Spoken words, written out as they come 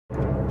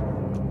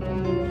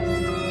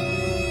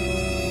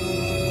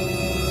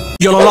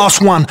You're the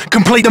last one.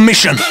 Complete the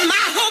mission.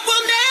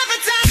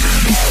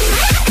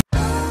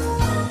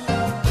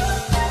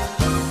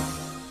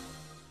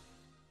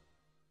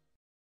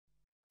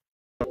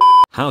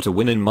 How to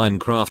win in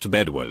Minecraft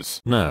Bedwars.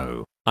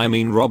 No, I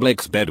mean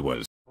Roblox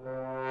Bedwars.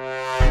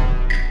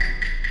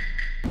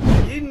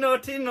 You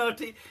naughty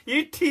naughty.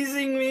 You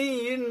teasing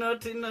me, you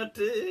naughty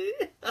naughty.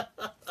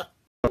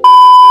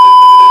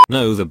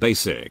 Know the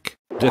basic.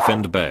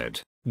 Defend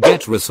bed.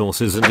 Get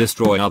resources and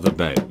destroy other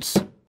beds.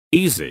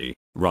 Easy,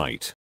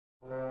 right?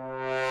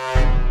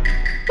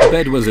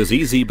 Bedwars is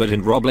easy, but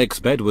in Roblox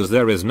Bedwars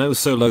there is no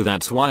solo,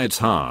 that's why it's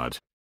hard.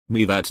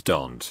 Me that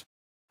don't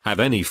have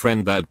any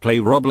friend that play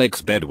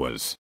Roblox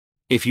Bedwars.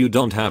 If you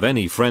don't have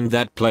any friend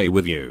that play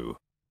with you,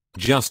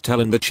 just tell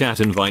in the chat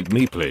invite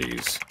me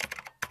please.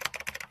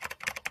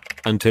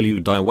 Until you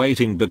die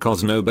waiting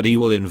because nobody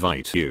will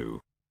invite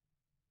you.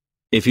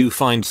 If you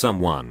find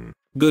someone,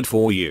 good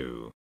for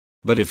you.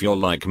 But if you're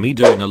like me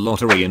doing a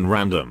lottery in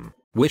random,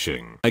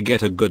 wishing I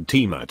get a good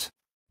teammate.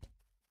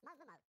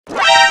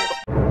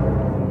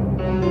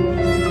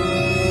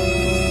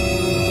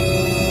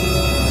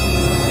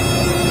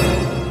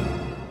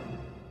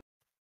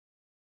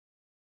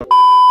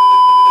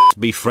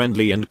 Be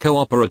friendly and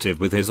cooperative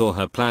with his or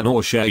her plan,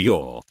 or share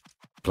your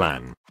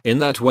plan. In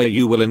that way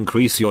you will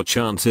increase your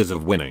chances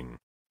of winning.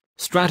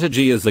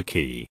 Strategy is the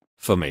key.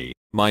 For me,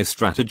 my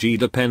strategy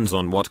depends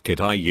on what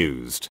kit I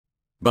used.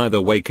 By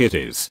the way, kit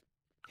is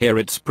here,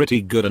 it's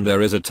pretty good, and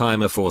there is a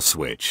timer for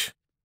switch.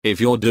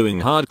 If you're doing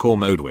hardcore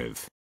mode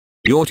with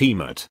your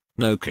teammate,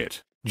 no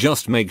kit,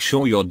 just make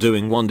sure you're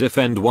doing one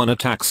defend one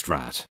attack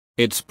strat.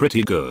 It's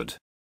pretty good.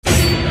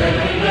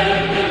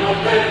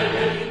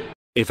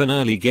 If an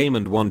early game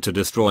and want to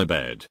destroy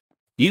bed,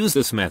 use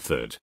this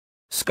method.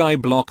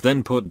 Skyblock,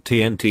 then put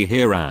TNT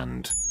here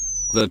and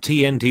the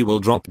TNT will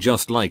drop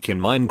just like in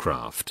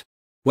Minecraft.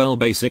 Well,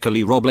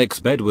 basically Roblox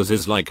Bedwars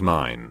is like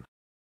Minecraft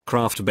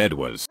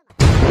Bedwars.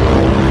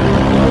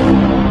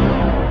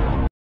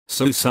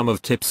 So some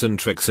of tips and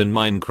tricks in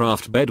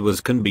Minecraft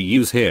Bedwars can be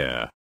used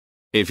here.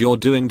 If you're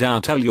doing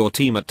down, tell your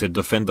teammate to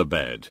defend the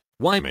bed.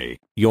 Why me?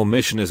 Your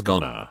mission is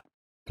gonna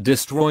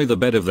destroy the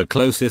bed of the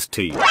closest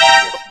team.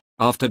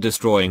 After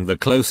destroying the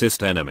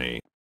closest enemy,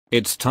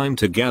 it's time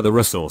to gather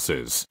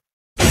resources.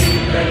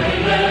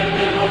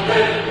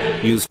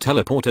 Use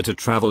teleporter to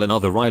travel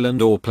another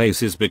island or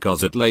places,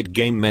 because at late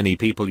game many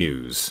people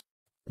use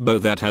bow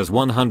that has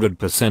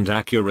 100%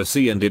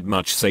 accuracy and it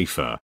much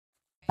safer.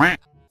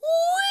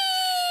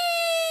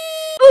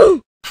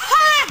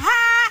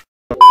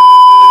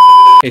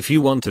 If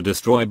you want to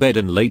destroy bed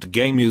in late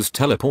game, use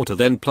teleporter,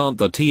 then plant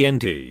the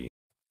TNT.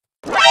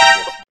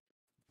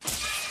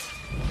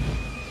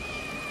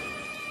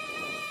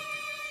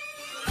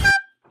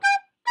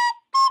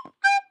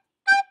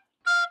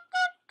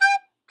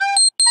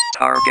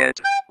 Target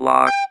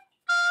locked.